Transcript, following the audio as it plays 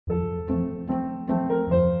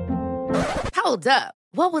Hold up.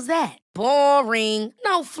 What was that? Boring.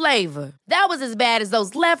 No flavor. That was as bad as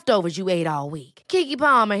those leftovers you ate all week. Keke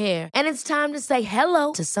Palmer here, and it's time to say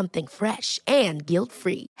hello to something fresh and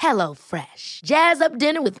guilt-free. Hello Fresh. Jazz up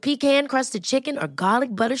dinner with pecan-crusted chicken or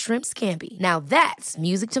garlic butter shrimp scampi. Now that's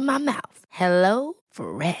music to my mouth. Hello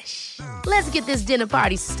Fresh. Let's get this dinner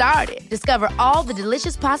party started. Discover all the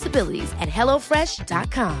delicious possibilities at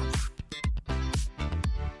hellofresh.com.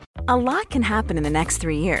 A lot can happen in the next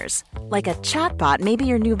 3 years. Like a chatbot may be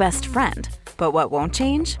your new best friend. But what won't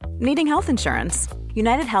change? Needing health insurance.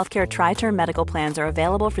 United Healthcare Tri-Term Medical Plans are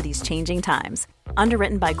available for these changing times.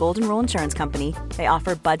 Underwritten by Golden Rule Insurance Company, they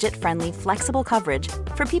offer budget-friendly, flexible coverage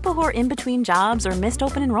for people who are in between jobs or missed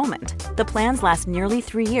open enrollment. The plans last nearly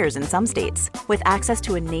 3 years in some states, with access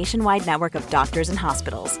to a nationwide network of doctors and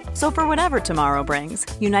hospitals. So for whatever tomorrow brings,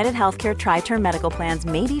 United Healthcare Tri-Term Medical Plans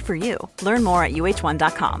may be for you. Learn more at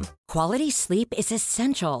uh1.com. Quality sleep is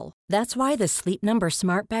essential. That's why the Sleep Number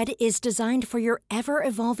Smart Bed is designed for your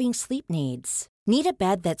ever-evolving sleep needs. Need a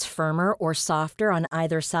bed that's firmer or softer on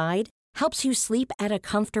either side? Helps you sleep at a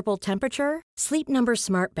comfortable temperature? Sleep Number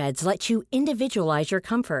Smart Beds let you individualize your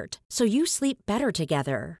comfort, so you sleep better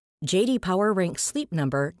together. J.D. Power ranks Sleep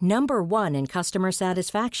Number number 1 in customer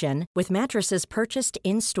satisfaction with mattresses purchased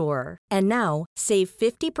in-store. And now, save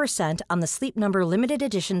 50% on the Sleep Number Limited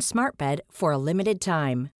Edition Smart Bed for a limited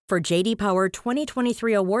time. For J.D. Power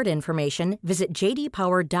 2023 award information, visit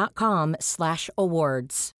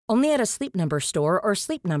jdpower.com/awards. Only at a Sleep Number store or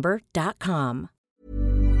sleepnumber.com.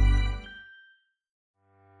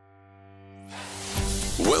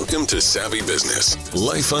 Welcome to Savvy Business,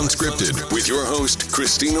 Life Unscripted, with your host,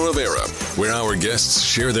 Christina Rivera, where our guests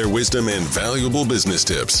share their wisdom and valuable business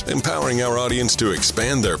tips, empowering our audience to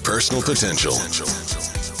expand their personal potential.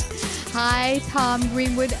 Hi, Tom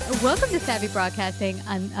Greenwood. Welcome to Savvy Broadcasting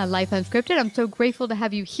on Life Unscripted. I'm so grateful to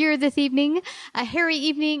have you here this evening. A hairy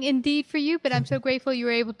evening indeed for you, but I'm so grateful you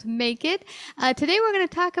were able to make it. Today we're going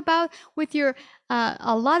to talk about, with your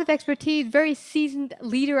a lot of expertise, very seasoned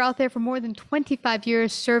leader out there for more than 25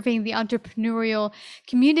 years serving the entrepreneurial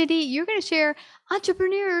community. You're going to share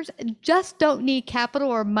entrepreneurs just don't need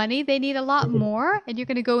capital or money. They need a lot more, and you're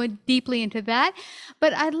going to go in deeply into that.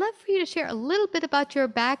 But I'd love for you to share a little bit about your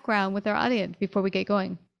background with our audience before we get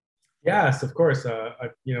going. Yes, of course.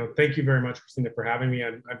 Thank you very much, Christina, for having me.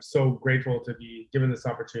 I'm so grateful to be given this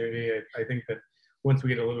opportunity. I think that once we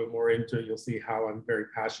get a little bit more into it, you'll see how I'm very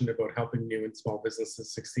passionate about helping new and small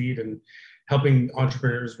businesses succeed and helping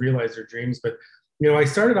entrepreneurs realize their dreams. But, I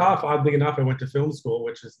started off, oddly enough, I went to film school,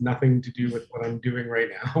 which has nothing to do with what I'm doing right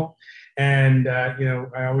now. And,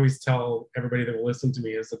 I always tell everybody that will listen to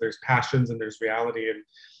me is that there's passions and there's reality. And,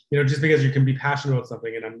 just because you can be passionate about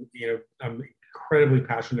something, and I'm incredibly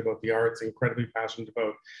passionate about the arts, incredibly passionate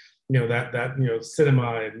about,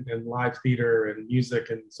 cinema and live theater and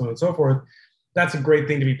music and so on and so forth. That's a great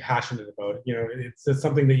thing to be passionate about. It's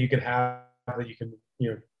something that you could have, that you can,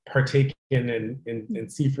 partake in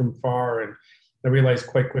and see from far. And I realized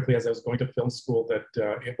quite quickly as I was going to film school that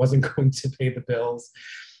it wasn't going to pay the bills.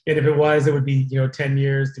 And if it was, it would be, 10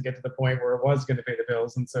 years to get to the point where it was going to pay the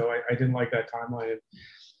bills. And so I didn't like that timeline.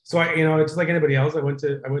 So just like anybody else, I went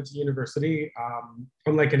to university.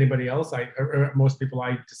 Unlike anybody else, most people,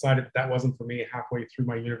 I decided that wasn't for me halfway through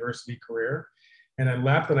my university career. And I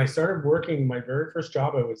left and I started working. My very first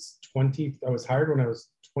job, I was hired when I was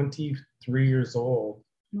 23 years old.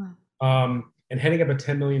 Wow. And heading up a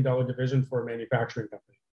 $10 million division for a manufacturing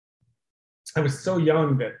company. I was so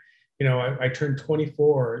young that, I turned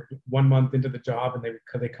 24 1 month into the job, and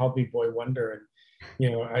they called me Boy Wonder. And,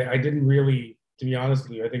 I didn't really, to be honest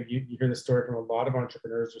with you, I think you hear the story from a lot of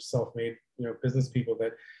entrepreneurs or self-made, business people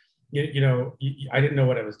that, I didn't know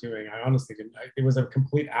what I was doing. I honestly didn't. It was a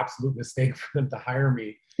complete, absolute mistake for them to hire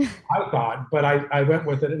me, I thought. But I went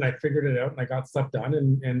with it and I figured it out and I got stuff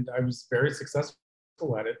done and I was very successful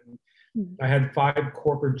at it. And I had 5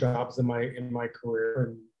 corporate jobs in my career,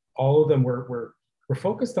 and all of them were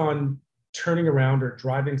focused on turning around or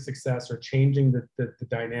driving success or changing the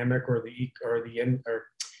dynamic or the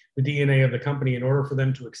DNA of the company in order for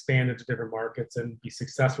them to expand into different markets and be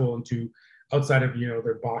successful into outside of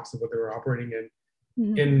their box of what they were operating in.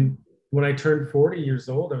 Mm-hmm. And when I turned 40 years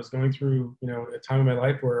old, I was going through a time in my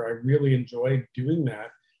life where I really enjoyed doing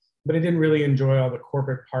that, but I didn't really enjoy all the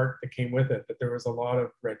corporate part that came with it. That there was a lot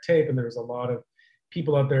of red tape and there was a lot of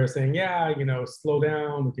people out there saying, yeah, slow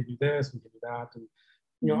down, we can do this, we can do that. And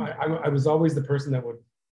I was always the person that would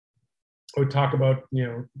talk about,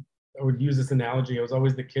 I would use this analogy. I was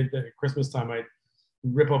always the kid that at Christmas time I'd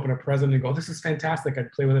rip open a present and go, this is fantastic.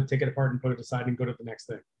 I'd play with it, take it apart and put it aside and go to the next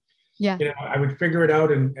thing. Yeah. I would figure it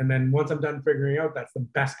out. And then once I'm done figuring out, that's the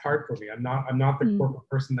best part for me. I'm not the corporate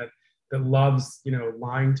person that loves,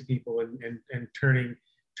 lying to people and turning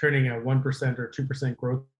a 1% or 2%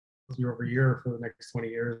 growth year over year for the next 20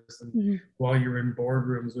 years. And while you're in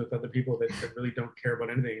boardrooms with other people that really don't care about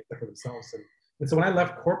anything except for themselves. And so when I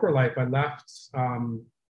left corporate life, I left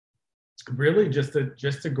really just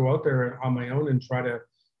to go out there on my own and try to,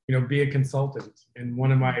 be a consultant. And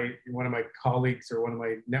one of my colleagues, or one of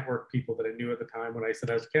my network people that I knew at the time, when I said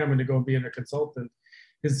I was, okay, I'm going to go and be a consultant,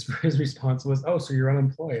 his response was, "Oh, so you're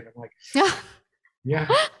unemployed?" I'm like, yeah.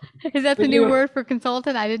 Is that the new word for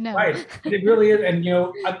consultant? I didn't know. Right. It really is. And,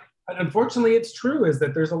 unfortunately, it's true, is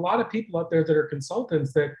that there's a lot of people out there that are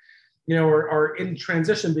consultants that, are in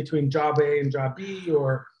transition between job A and job B,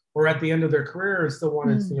 or at the end of their career and still want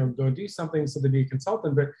to, go do something, so they be a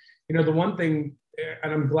consultant. But, the one thing,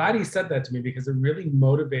 and I'm glad he said that to me, because it really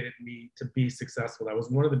motivated me to be successful. That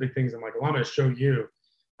was one of the big things. I'm like, well, I'm going to show you.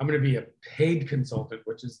 I'm going to be a paid consultant,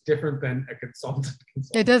 which is different than a consultant.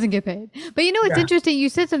 It doesn't get paid. But it's interesting. You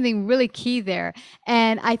said something really key there.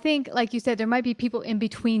 And I think, like you said, there might be people in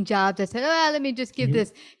between jobs that said, let me just give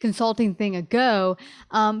this consulting thing a go.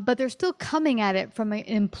 But they're still coming at it from an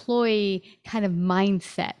employee kind of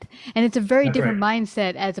mindset. And it's a very different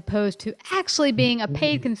mindset as opposed to actually being a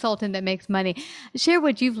paid consultant that makes money. Share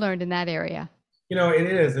what you've learned in that area. It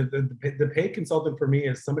is. The paid consultant for me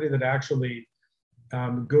is somebody that actually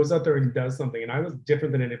goes out there and does something. And I was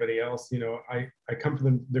different than anybody else. I come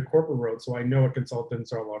from the corporate world, so I know what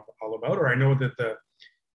consultants are all about, or I know that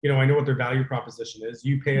I know what their value proposition is.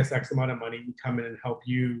 You pay us X amount of money, we come in and help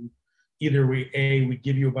you. Either we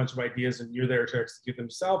give you a bunch of ideas and you're there to execute them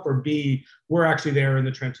yourself, or B, we're actually there in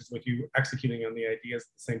the trenches with you executing on the ideas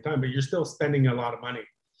at the same time, but you're still spending a lot of money.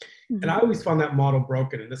 And I always found that model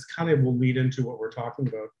broken. And this kind of will lead into what we're talking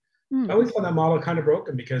about. I always found that model kind of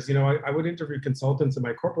broken because, I would interview consultants in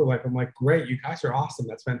my corporate life. I'm like, great, you guys are awesome.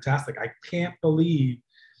 That's fantastic. I can't believe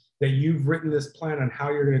that you've written this plan on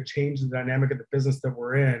how you're going to change the dynamic of the business that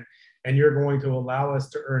we're in. And you're going to allow us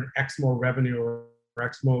to earn X more revenue or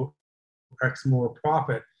X more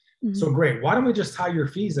profit. So great. Why don't we just tie your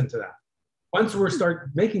fees into that? Once we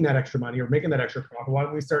start making that extra money or making that extra profit, why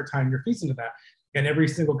don't we start tying your fees into that? And every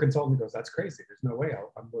single consultant goes, that's crazy. There's no way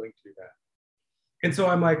I'm willing to do that. And so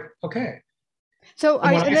I'm like, okay. So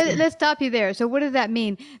let's stop you there. So what does that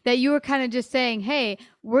mean? That you were kind of just saying, hey,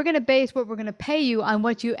 we're going to base what we're going to pay you on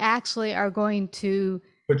what you actually are going to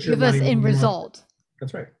give us in result.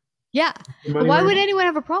 That's right. Yeah. Why would anyone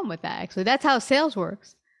have a problem with that? Actually, that's how sales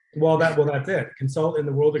works. Well, that's it. In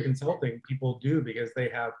the world of consulting, people do, because they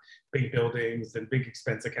have big buildings and big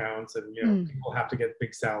expense accounts, and people have to get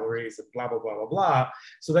big salaries and blah blah blah blah blah.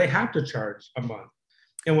 So they have to charge a month.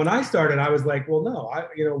 And when I started, I was like, well, no,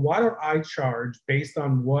 why don't I charge based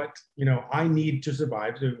on what, I need to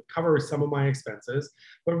survive, to cover some of my expenses,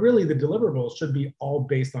 but really the deliverables should be all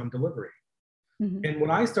based on delivery. And when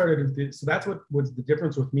I started, so that's what was the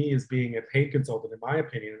difference with me as being a paid consultant, in my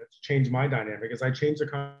opinion, and it's changed my dynamic, is I changed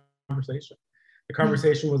the conversation. The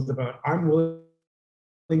conversation was about, I'm willing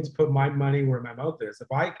to put my money where my mouth is.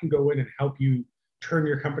 If I can go in and help you turn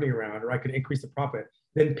your company around, or I can increase the profit,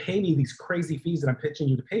 then pay me these crazy fees that I'm pitching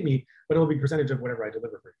you to pay me, but it'll be a percentage of whatever I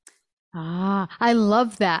deliver for you. I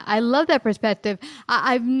love that. I love that perspective.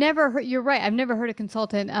 I've never heard, you're right. I've never heard a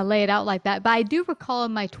consultant lay it out like that, but I do recall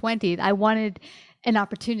in my 20s, I wanted an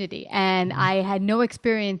opportunity and I had no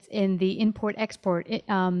experience in the import-export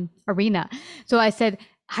arena. So I said,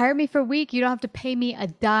 hire me for a week. You don't have to pay me a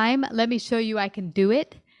dime. Let me show you I can do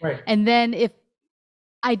it. Right. And then if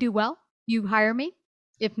I do well, you hire me.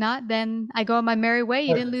 If not, then I go on my merry way.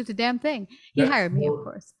 You didn't lose a damn thing. He hired me, of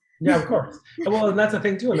course. Yeah, of course. Well, and that's the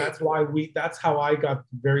thing too, and that's how I got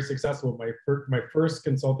very successful. My first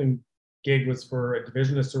consulting gig was for a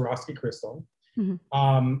division of Swarovski crystal,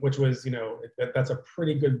 which was, that's a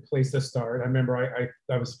pretty good place to start. I remember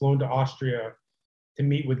I was flown to Austria to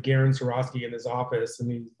meet with Garen Swarovski in his office,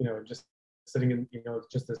 and he's, just sitting in,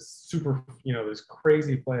 just this super, this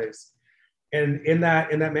crazy place. And in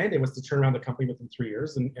that mandate was to turn around the company within 3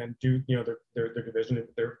 years and do, their division,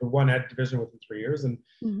 their one ed division within 3 years. And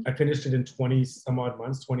I finished it in 20 some odd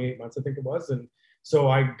months, 28 months, I think it was. And so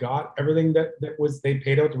I got everything that was, they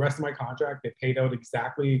paid out the rest of my contract. They paid out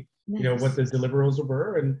exactly, what the deliverables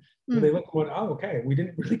were. And they looked and went, oh, okay, we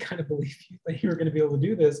didn't really kind of believe that you were going to be able to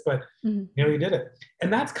do this, but you did it.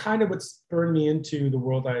 And that's kind of what spurred me into the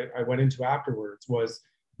world I went into afterwards, was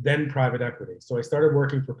then private equity. So I started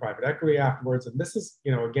working for private equity afterwards. And this is,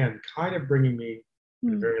 again, kind of bringing me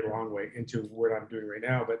a very long way into what I'm doing right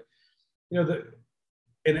now. But,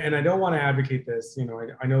 and I don't want to advocate this.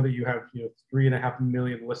 I know that you have 3.5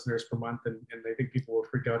 million listeners per month, and I think people will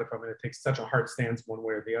freak out if I'm going to take such a hard stance one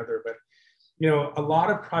way or the other. But a lot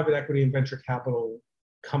of private equity and venture capital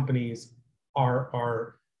companies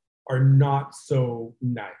are not so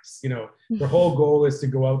nice. Their whole goal is to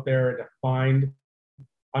go out there and to find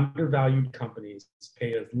undervalued companies,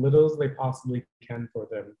 pay as little as they possibly can for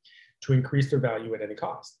them to increase their value at any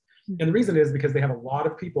cost. And the reason is because they have a lot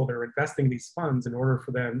of people that are investing these funds in order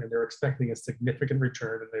for them, and they're expecting a significant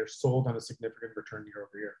return, and they're sold on a significant return year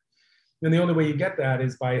over year. And the only way you get that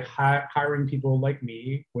is by hiring people like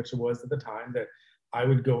me, which it was at the time, that I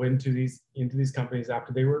would go into these companies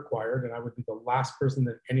after they were acquired, and I would be the last person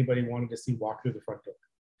that anybody wanted to see walk through the front door,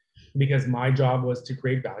 because my job was to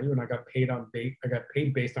create value, and I got paid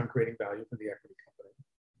based on creating value for the equity company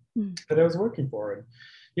that I was working for. And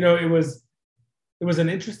it was an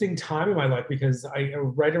interesting time in my life, because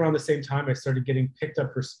right around the same time I started getting picked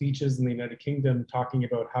up for speeches in the United Kingdom talking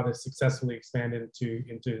about how to successfully expand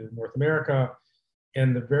into North America.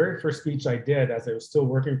 And the very first speech I did, as I was still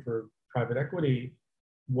working for private equity,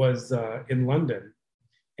 was in London.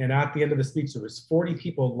 And at the end of the speech, there was 40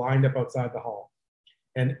 people lined up outside the hall.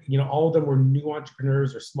 And all of them were new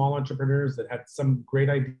entrepreneurs or small entrepreneurs that had some great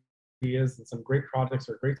ideas and some great products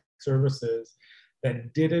or great services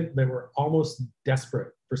that were almost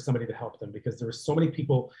desperate for somebody to help them, because there were so many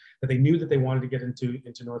people that they knew that they wanted to get into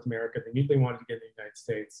North America. They knew they wanted to get into the United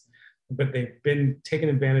States, but they've been taken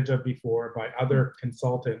advantage of before by other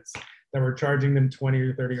consultants that were charging them $20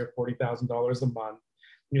 or $30 or $40,000 a month,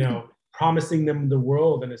 promising them the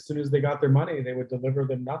world. And as soon as they got their money, they would deliver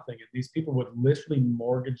them nothing. And these people would literally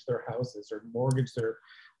mortgage their houses or mortgage their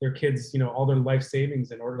kids, all their life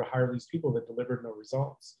savings in order to hire these people that delivered no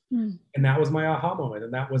results. And that was my aha moment.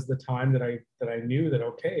 And that was the time that I knew that,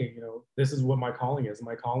 okay, this is what my calling is. And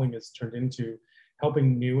my calling is turned into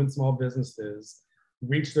helping new and small businesses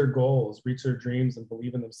reach their goals, reach their dreams, and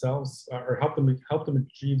believe in themselves, or help them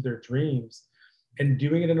achieve their dreams, and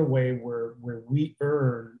doing it in a way where we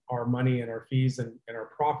earn our money and our fees and our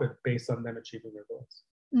profit based on them achieving their goals.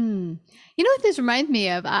 You know what this reminds me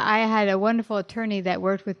of? I had a wonderful attorney that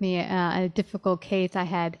worked with me on a difficult case I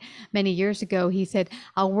had many years ago. He said,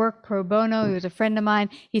 I'll work pro bono. He was a friend of mine.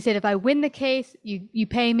 He said, if I win the case, you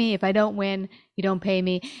pay me. If I don't win, you don't pay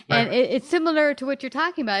me. Right. And it's similar to what you're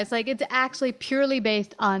talking about. It's like, it's actually purely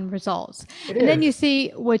based on results. It Then is. you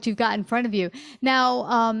see what you've got in front of you.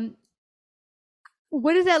 Now,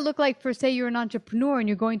 what does that look like for, say, you're an entrepreneur and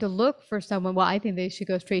you're going to look for someone? Well, I think they should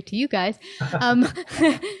go straight to you guys. But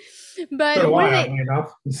So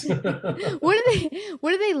what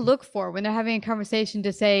do they look for when they're having a conversation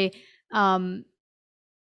to say, as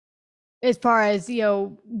far as,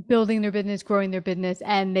 building their business, growing their business,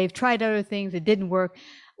 and they've tried other things that didn't work?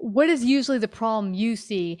 What is usually the problem you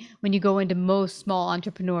see when you go into most small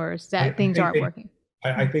entrepreneurs that things aren't working?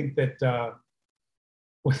 I think that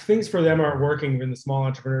what things for them aren't working in the small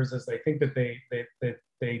entrepreneurs is they think that they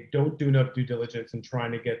don't do enough due diligence in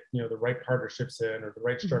trying to get the right partnerships in or the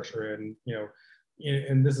right structure in.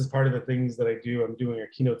 And this is part of the things that I do. I'm doing a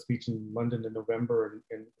keynote speech in London in November,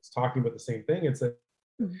 and it's talking about the same thing. It's that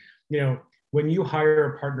when you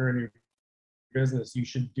hire a partner in your business, you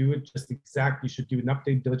should do it you should do an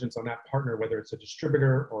update diligence on that partner, whether it's a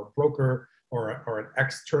distributor or a broker or an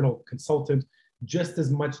external consultant. Just as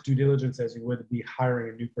much due diligence as you would be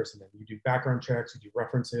hiring a new person. You do background checks, you do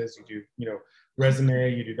references, you do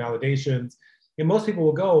resume, you do validations. And most people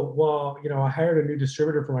will go, well, I hired a new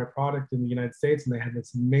distributor for my product in the United States, and they had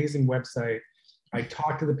this amazing website. I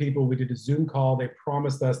talked to the people, we did a Zoom call. They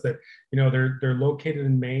promised us that, they're located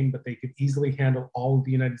in Maine, but they could easily handle all of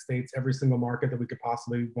the United States, every single market that we could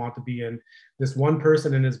possibly want to be in. This one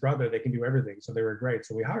person and his brother, they can do everything. So they were great.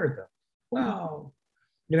 So we hired them. Wow.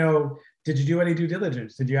 Did you do any due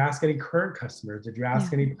diligence? Did you ask any current customers? Did you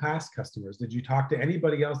ask any past customers? Did you talk to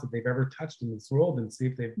anybody else that they've ever touched in this world and see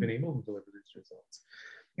if they've been able to deliver these results?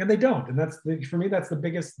 And they don't. And for me, that's the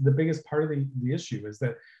biggest part of the issue is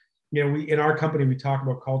that, we in our company, we talk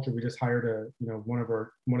about culture. We just hired one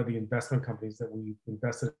of the investment companies that we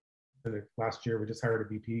invested in last year. We just hired a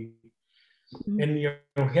VP. And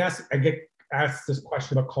I get asked this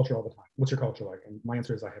question about culture all the time. What's your culture like? And my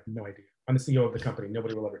answer is I have no idea. I'm the CEO of the company.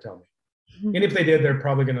 Nobody will ever tell me. And if they did, they're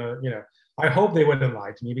probably gonna, I hope they wouldn't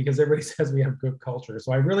lie to me, because everybody says we have good culture.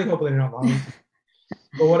 So I really hope they're not lying.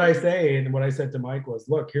 But what I say, and what I said to Mike was,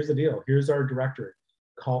 look, here's the deal. Here's our directory.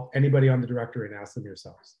 Call anybody on the directory and ask them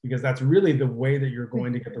yourselves, because that's really the way that you're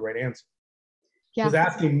going to get the right answer. Because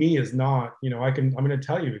asking me is not, I'm going to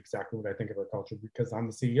tell you exactly what I think of our culture, because I'm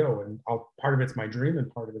the CEO, and part of it's my dream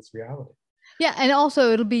and part of it's reality. Yeah. And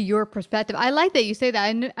also it'll be your perspective. I like that you say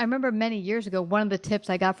that. I remember many years ago, one of the tips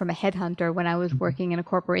I got from a headhunter when I was working in a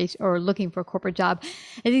corporation or looking for a corporate job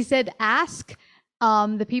is he said, ask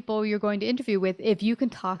the people you're going to interview with if you can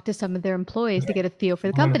talk to some of their employees to get a feel for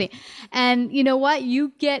the company. And you know what?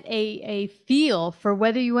 You get a feel for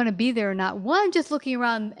whether you want to be there or not. One, just looking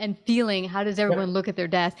around and feeling how does everyone look at their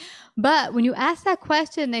desk. But when you ask that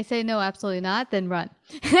question, they say, no, absolutely not, then run.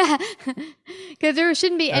 Because there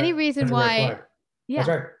shouldn't be any reason That's a red why. flag. Yeah. That's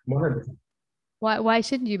right. 100%. Why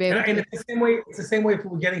shouldn't you be able And to? it's the same way. It's the same way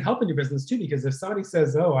for getting help in your business too. Because if somebody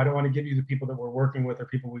says, "Oh, I don't want to give you the people that we're working with or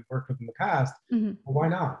people we've worked with in the past," well, why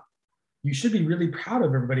not? You should be really proud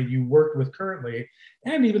of everybody you worked with currently,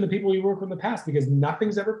 and even the people you worked with in the past, because nothing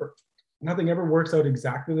ever works out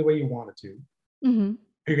exactly the way you want it to.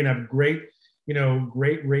 You're gonna have great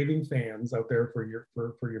raving fans out there for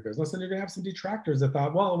your business, and you're gonna have some detractors that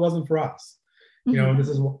thought, well, it wasn't for us. This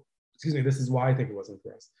is why I think it wasn't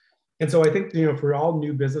for us. And so I think, for all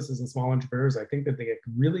new businesses and small entrepreneurs, I think that they get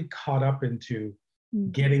really caught up into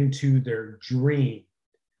getting to their dream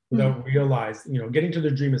without getting to their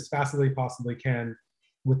dream as fast as they possibly can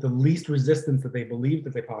with the least resistance that they believe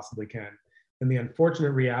that they possibly can. And the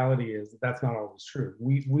unfortunate reality is that that's not always true.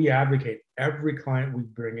 We advocate every client we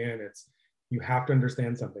bring in. You have to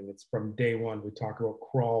understand something. It's from day one. We talk about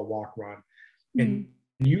crawl, walk, run. And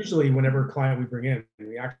usually whenever a client we bring in,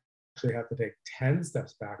 we actually have to take 10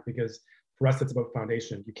 steps back, because for us, it's about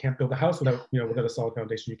foundation. You can't build a house without a solid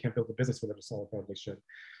foundation. You can't build a business without a solid foundation.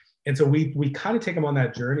 And so we kind of take them on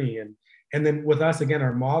that journey. And then with us, again,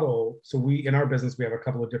 our model, so in our business, we have a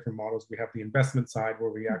couple of different models. We have the investment side where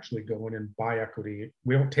we actually go in and buy equity.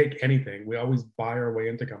 We don't take anything. We always buy our way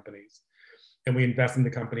into companies, and we invest in the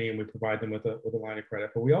company and we provide them with a line of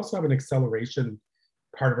credit. But we also have an acceleration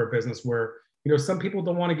part of our business where, some people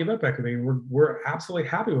don't want to give up equity, and we're absolutely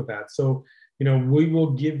happy with that. So, we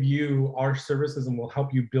will give you our services and we'll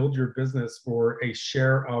help you build your business for a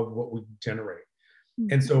share of what we generate.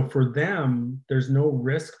 And so for them, there's no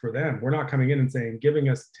risk for them. We're not coming in and saying, giving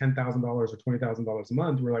us $10,000 or $20,000 a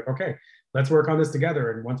month. We're like, okay, let's work on this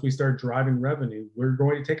together. And once we start driving revenue, we're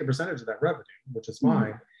going to take a percentage of that revenue, which is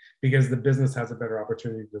fine, because the business has a better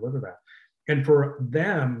opportunity to deliver that. And for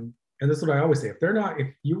them, and this is what I always say, if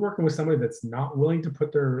you're working with somebody that's not willing to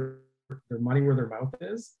put their money where their mouth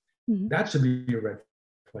is, that should be a red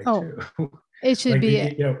flag too. It should be.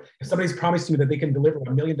 If somebody's promised you that they can deliver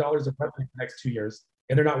 $1 million of revenue in the next 2 years,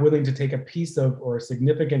 and they're not willing to take a piece of or a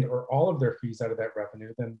significant or all of their fees out of that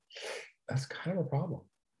revenue, then that's kind of a problem.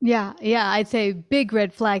 Yeah, I'd say big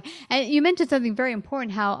red flag. And you mentioned something very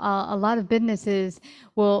important, how a lot of businesses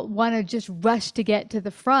will want to just rush to get to the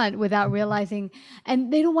front without realizing,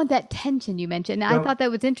 and they don't want that tension you mentioned. I thought that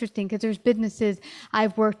was interesting, because there's businesses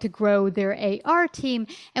I've worked to grow their AR team,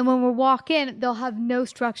 and when we walk in, they'll have no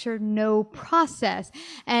structure, no process.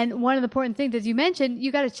 And one of the important things, as you mentioned,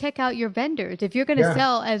 you got to check out your vendors. If you're going to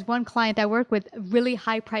sell, as one client I work with, really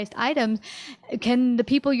high priced items, can the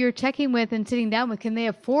people you're checking with and sitting down with, can they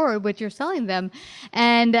afford what you're selling them?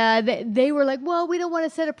 And they were like, well, we don't want to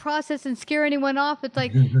set a process and scare anyone off. It's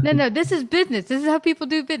like, no, this is business. This is how people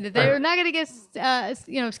do business. They're not going to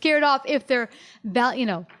get scared off if they're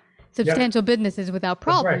substantial businesses without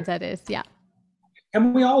problems. That is,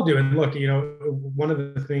 And we all do. And look, one of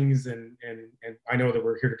the things, and I know that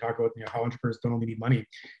we're here to talk about how entrepreneurs don't only need money.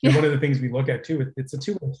 One of the things we look at too, it's a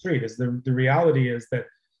two-way street. Is the reality is that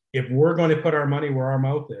if we're going to put our money where our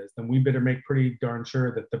mouth is, then we better make pretty darn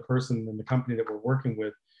sure that the person in the company that we're working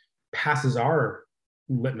with passes our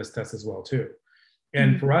litmus test as well too.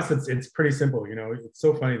 And for us, it's pretty simple. It's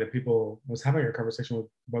so funny that I was having a conversation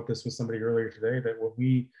about this with somebody earlier today, that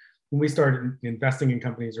when we start investing in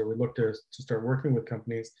companies, or we look to start working with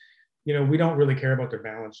companies, we don't really care about their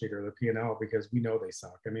balance sheet or their P&L, because we know they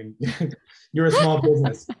suck. I mean, you're a small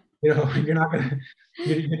business. You're not going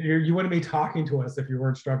to, you wouldn't be talking to us if you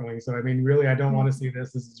weren't struggling. So, I mean, really, I don't want to see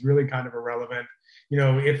this. This is really kind of irrelevant.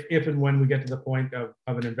 If and when we get to the point of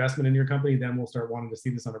an investment in your company, then we'll start wanting to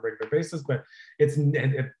see this on a regular basis. But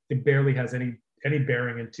it barely has any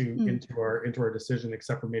bearing into our decision,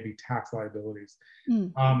 except for maybe tax liabilities.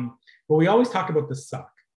 But we always talk about the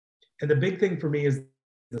suck. And the big thing for me is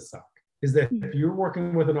the suck. Is that if you're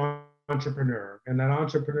working with an entrepreneur, and that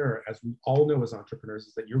entrepreneur, as we all know as entrepreneurs,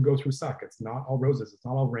 is that you go through suck. It's not all roses. It's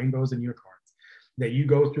not all rainbows and unicorns. That you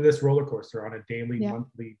go through this roller coaster on a daily,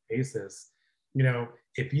 monthly basis.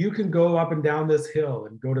 If you can go up and down this hill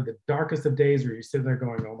and go to the darkest of days where you're sitting there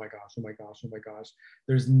going, oh my gosh,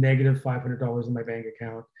 there's negative $500 in my bank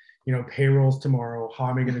account, payrolls tomorrow, how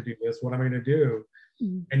am I going to do this? What am I going to do?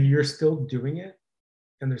 And you're still doing it,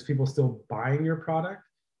 and there's people still buying your product,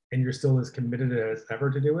 and you're still as committed as ever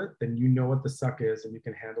to do it, then you know what the suck is and you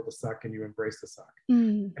can handle the suck and you embrace the suck.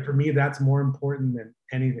 And for me, that's more important than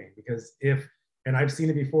anything, because and I've seen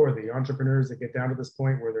it before, the entrepreneurs that get down to this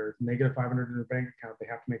point where they're negative 500 in their bank account, they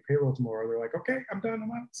have to make payroll tomorrow. They're like, okay, I'm done. I'm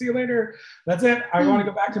out. See you later. That's it. I want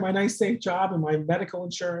to go back to my nice, safe job and my medical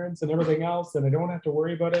insurance and everything else, and I don't have to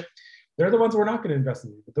worry about it. They're the ones we're not going to invest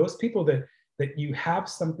in. But those people that you have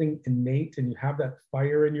something innate and you have that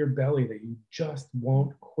fire in your belly that you just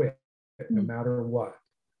won't quit no matter what.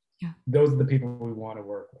 Yeah. Those are the people we want to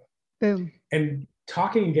work with. Boom. And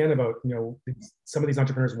talking again about, some of these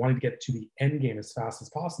entrepreneurs wanting to get to the end game as fast as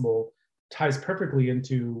possible ties perfectly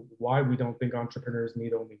into why we don't think entrepreneurs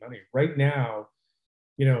need only money. Right now,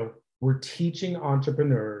 we're teaching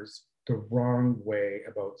entrepreneurs the wrong way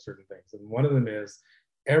about certain things. And one of them is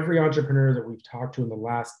every entrepreneur that we've talked to in the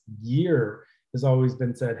last year has always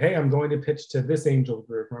been said, hey, I'm going to pitch to this angel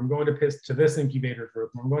group, or I'm going to pitch to this incubator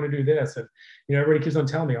group, or I'm going to do this. And everybody keeps on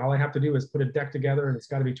telling me all I have to do is put a deck together and it's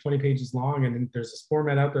got to be 20 pages long. And there's this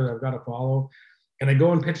format out there that I've got to follow. And I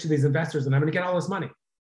go and pitch to these investors and I'm going to get all this money.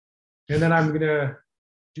 And then I'm going to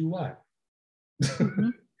do what?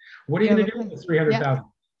 What are you going to do with the 300,000?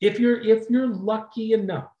 If you're lucky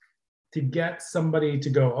enough to get somebody to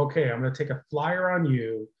go, okay, I'm going to take a flyer on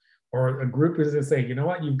you, or a group is going to say, you know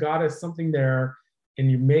what, you've got something there, and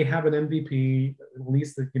you may have an MVP, at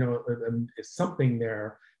least something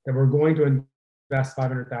there that we're going to invest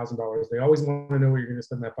 $500,000. They always want to know what you're going to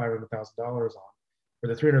spend that $500,000 on, or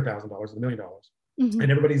the $300,000, or $1 million. And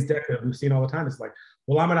everybody's deck that we've seen all the time is like,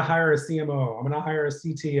 well, I'm going to hire a CMO, I'm going to hire a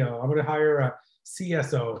CTO, I'm going to hire a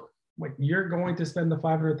CSO. Like, you're going to spend the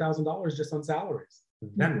 $500,000 just on salaries.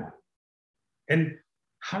 Then what? And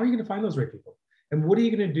how are you going to find those right people? And what are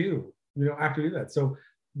you going to do, after you do that? So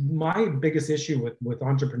my biggest issue with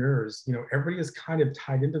entrepreneurs, everybody is kind of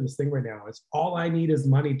tied into this thing right now. It's all I need is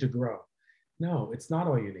money to grow. No, it's not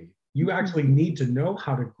all you need. You actually need to know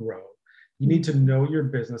how to grow. You need to know your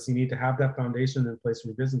business. You need to have that foundation in place for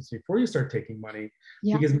your business before you start taking money,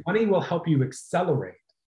 because money will help you accelerate.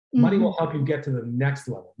 Money will help you get to the next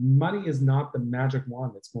level. Money is not the magic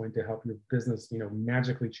wand that's going to help your business,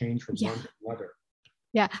 magically change from one to another.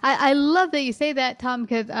 Yeah, I love that you say that, Tom,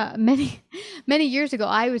 because many years ago,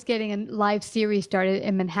 I was getting a live series started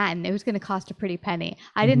in Manhattan. It was going to cost a pretty penny.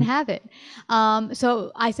 I didn't have it.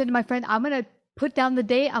 So I said to my friend, I'm going to put down the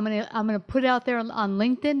date. I'm gonna put it out there on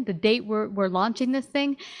LinkedIn, the date we're launching this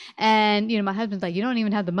thing. And, my husband's like, you don't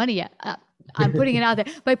even have the money yet. I'm putting it out there.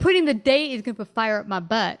 By putting the date is going to fire up my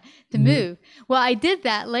butt to move. Well, I did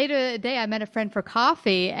that. Later that day, I met a friend for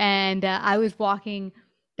coffee, and I was walking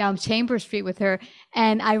down Chambers Street with her.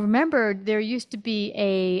 And I remember there used to be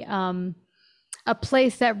a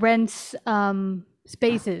place that rents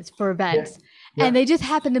spaces for events. Yeah. And they just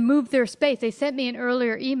happened to move their space. They sent me an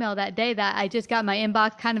earlier email that day that I just got in my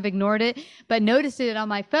inbox, kind of ignored it, but noticed it on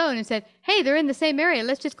my phone and said, hey, they're in the same area.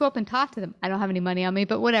 Let's just go up and talk to them. I don't have any money on me,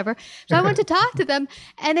 but whatever. So I went to talk to them,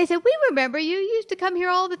 and they said, we remember you used to come here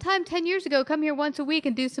all the time 10 years ago, come here once a week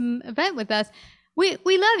and do some event with us. We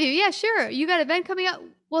love you. Yeah, sure. You got an event coming up?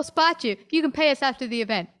 We'll spot you. You can pay us after the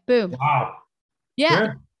event. Boom. Wow. Yeah.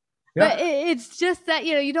 Sure. Yeah. But it's just that,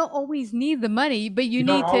 you don't always need the money, but you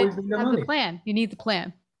need to have the plan. You need the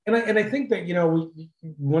plan. And I think that,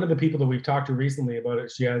 one of the people that we've talked to recently about it,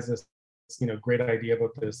 she has this, great idea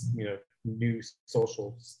about this, new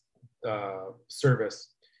social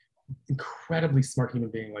service. Incredibly smart human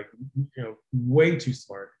being, like, way too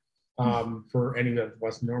smart for any of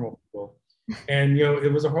us normal people. And,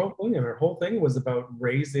 it was a whole thing. And her whole thing was about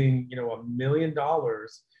raising, $1 million.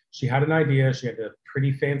 She had an idea. She had a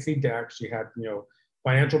pretty fancy deck. She had,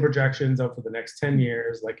 financial projections out for the next 10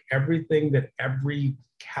 years, like everything that every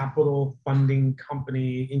capital funding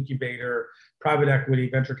company, incubator, private equity,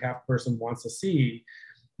 venture capital person wants to see.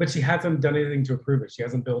 But she hasn't done anything to approve it. She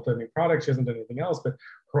hasn't built any product. She hasn't done anything else. But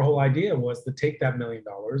her whole idea was to take that $1 million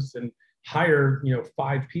and hire,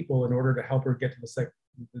 5 people in order to help her get to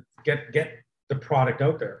get the product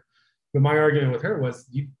out there. But my argument with her was,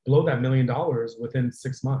 you blow that $1 million within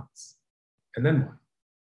 6 months, and then what?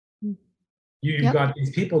 You've got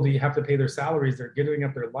these people that you have to pay their salaries. They're giving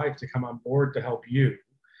up their life to come on board to help you.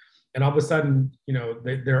 And all of a sudden,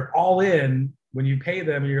 they're all in when you pay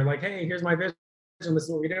them, and you're like, hey, here's my vision. This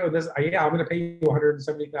is what we do. I'm going to pay you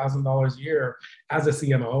 $170,000 a year as a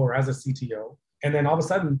CMO or as a CTO. And then all of a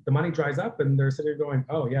sudden the money dries up, and they're sitting there going,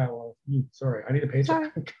 oh yeah, well, sorry, I need a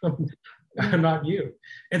paycheck. I'm not you.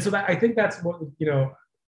 And so that, I think that's what,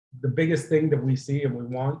 the biggest thing that we see and we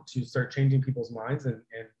want to start changing people's minds and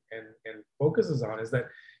focuses on is that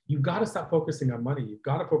you've got to stop focusing on money. You've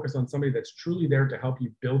got to focus on somebody that's truly there to help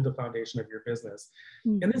you build the foundation of your business.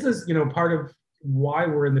 And this is, part of why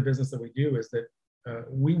we're in the business that we do, is that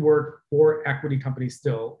we work for equity companies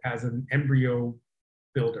still as an embryo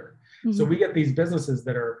builder. So we get these businesses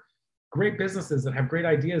that are great businesses that have great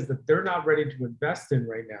ideas that they're not ready to invest in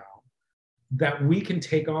right now, that we can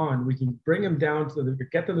take on. We can bring them down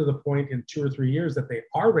get them to the point in 2 or 3 years that they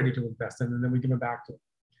are ready to invest in, and then we give them back to them.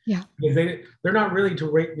 Yeah. Because they're not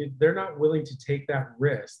willing to take that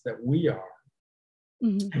risk that we are,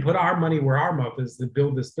 and put our money where our mouth is to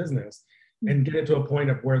build this business and get it to a point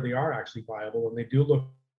of where they are actually viable and they do look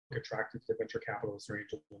attractive to venture capitalists or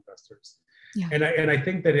angel investors. Yeah. And I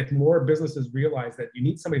think that if more businesses realize that you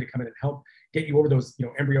need somebody to come in and help get you over those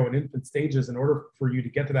embryo and infant stages in order for you to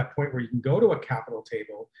get to that point where you can go to a capital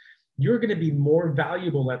table, you're going to be more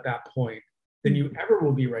valuable at that point than you ever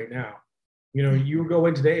will be right now. You go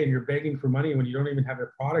in today and you're begging for money when you don't even have a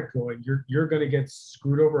product going, you're going to get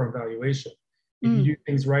screwed over on valuation. If you do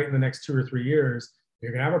things right in the next 2 or 3 years,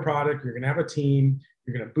 you're going to have a product, you're going to have a team,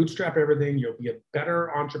 you're going to bootstrap everything. You'll be a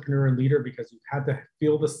better entrepreneur and leader because you've had to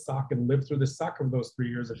feel the suck and live through the suck of those 3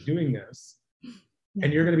 years of doing this.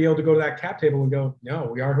 And you're going to be able to go to that cap table and go, no,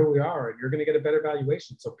 we are who we are. And you're going to get a better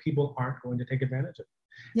valuation. So people aren't going to take advantage of it.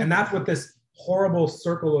 Yeah. And that's what this horrible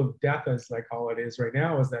circle of death, as I call it, is right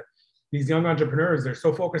now, is that these young entrepreneurs, they're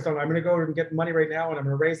so focused on, I'm going to go and get money right now, and I'm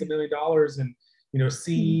going to raise $1 million and,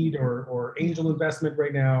 seed or angel investment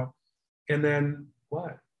right now. And then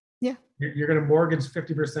what? Yeah. You're going to mortgage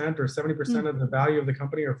 50% or 70% of the value of the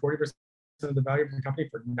company, or 40% of the value of the company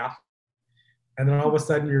for nothing. And then all of a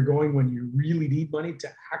sudden when you really need money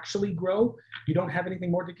to actually grow, you don't have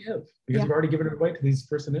anything more to give because you've already given it away to these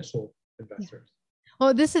first initial investors.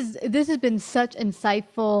 Well, this has been such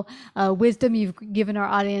insightful wisdom you've given our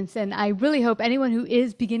audience. And I really hope anyone who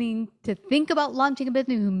is beginning to think about launching a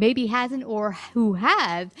business, who maybe hasn't or who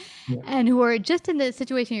has, and who are just in the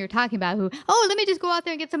situation you're talking about, let me just go out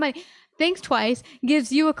there and get some money, thinks twice,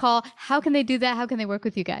 gives you a call. How can they do that? How can they work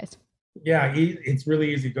with you guys? Yeah, it's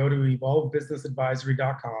really easy. Go to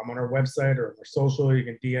evolvebusinessadvisory.com on our website or on our social. You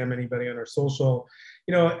can DM anybody on our social.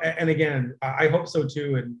 And again, I hope so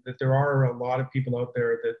too, and that there are a lot of people out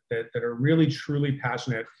there that are really truly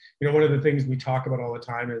passionate. One of the things we talk about all the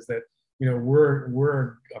time is that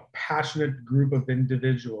we're a passionate group of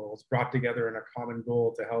individuals brought together in a common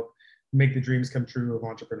goal to help make the dreams come true of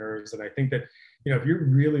entrepreneurs. And I think that if you're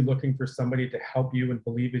really looking for somebody to help you and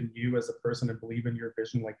believe in you as a person and believe in your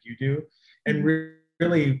vision like you do, and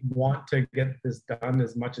really want to get this done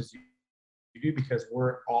as much as you do, because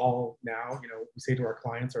we're all now, we say to our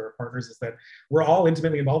clients or our partners is that we're all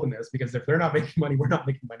intimately involved in this, because if they're not making money, we're not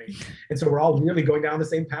making money. And so we're all really going down the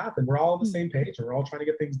same path, and we're all on the same page, and we're all trying to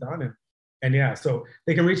get things done. And yeah, so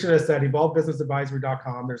they can reach us at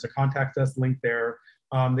evolvebusinessadvisory.com. There's a contact us link there.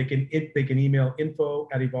 They can email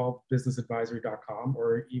info@evolvebusinessadvisory.com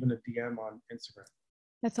or even a DM on Instagram.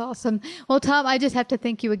 That's awesome. Well, Tom, I just have to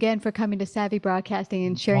thank you again for coming to Savvy Broadcasting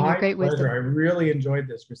and sharing your great wisdom. I really enjoyed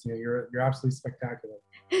this, Christina. You're absolutely spectacular.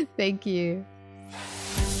 Thank you.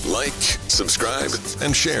 Like, subscribe,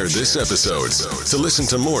 and share this episode. To listen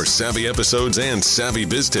to more savvy episodes and savvy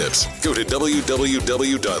biz tips, go to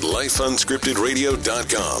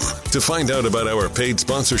www.lifeunscriptedradio.com. To find out about our paid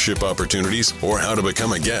sponsorship opportunities or how to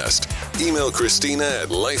become a guest, email Christina at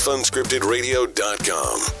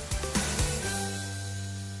lifeunscriptedradio.com.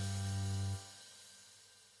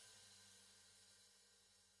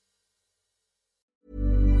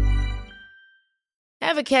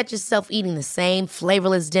 Ever catch yourself eating the same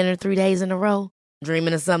flavorless dinner 3 days in a row?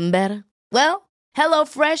 Dreaming of something better? Well,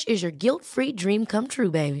 HelloFresh is your guilt-free dream come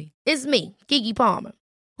true, baby. It's me, Keke Palmer.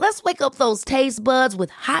 Let's wake up those taste buds with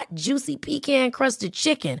hot, juicy pecan-crusted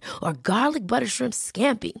chicken or garlic butter shrimp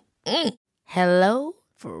scampi. Hello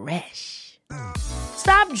Fresh.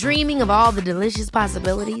 Stop dreaming of all the delicious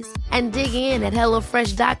possibilities and dig in at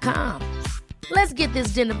HelloFresh.com. Let's get this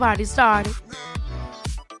dinner party started.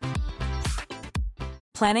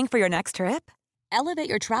 Planning for your next trip? Elevate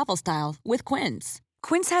your travel style with Quince.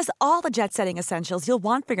 Quince has all the jet-setting essentials you'll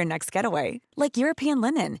want for your next getaway, like European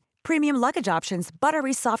linen, premium luggage options,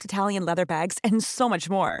 buttery soft Italian leather bags, and so much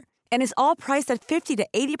more. And is all priced at 50 to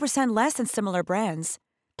 80% less than similar brands.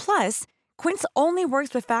 Plus, Quince only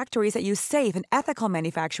works with factories that use safe and ethical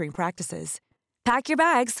manufacturing practices. Pack your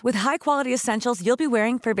bags with high-quality essentials you'll be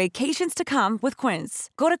wearing for vacations to come with Quince.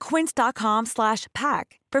 Go to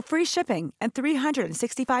quince.com/pack for free shipping and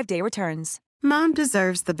 365-day returns. Mom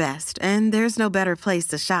deserves the best, and there's no better place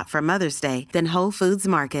to shop for Mother's Day than Whole Foods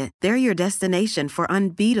Market. They're your destination for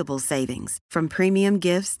unbeatable savings, from premium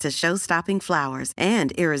gifts to show-stopping flowers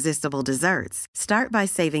and irresistible desserts. Start by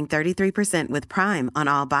saving 33% with Prime on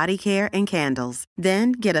all body care and candles.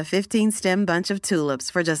 Then get a 15-stem bunch of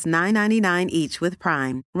tulips for just $9.99 each with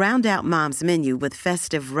Prime. Round out Mom's menu with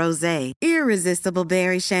festive rosé, irresistible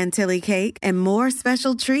berry chantilly cake, and more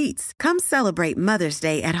special treats. Come celebrate Mother's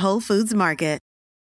Day at Whole Foods Market.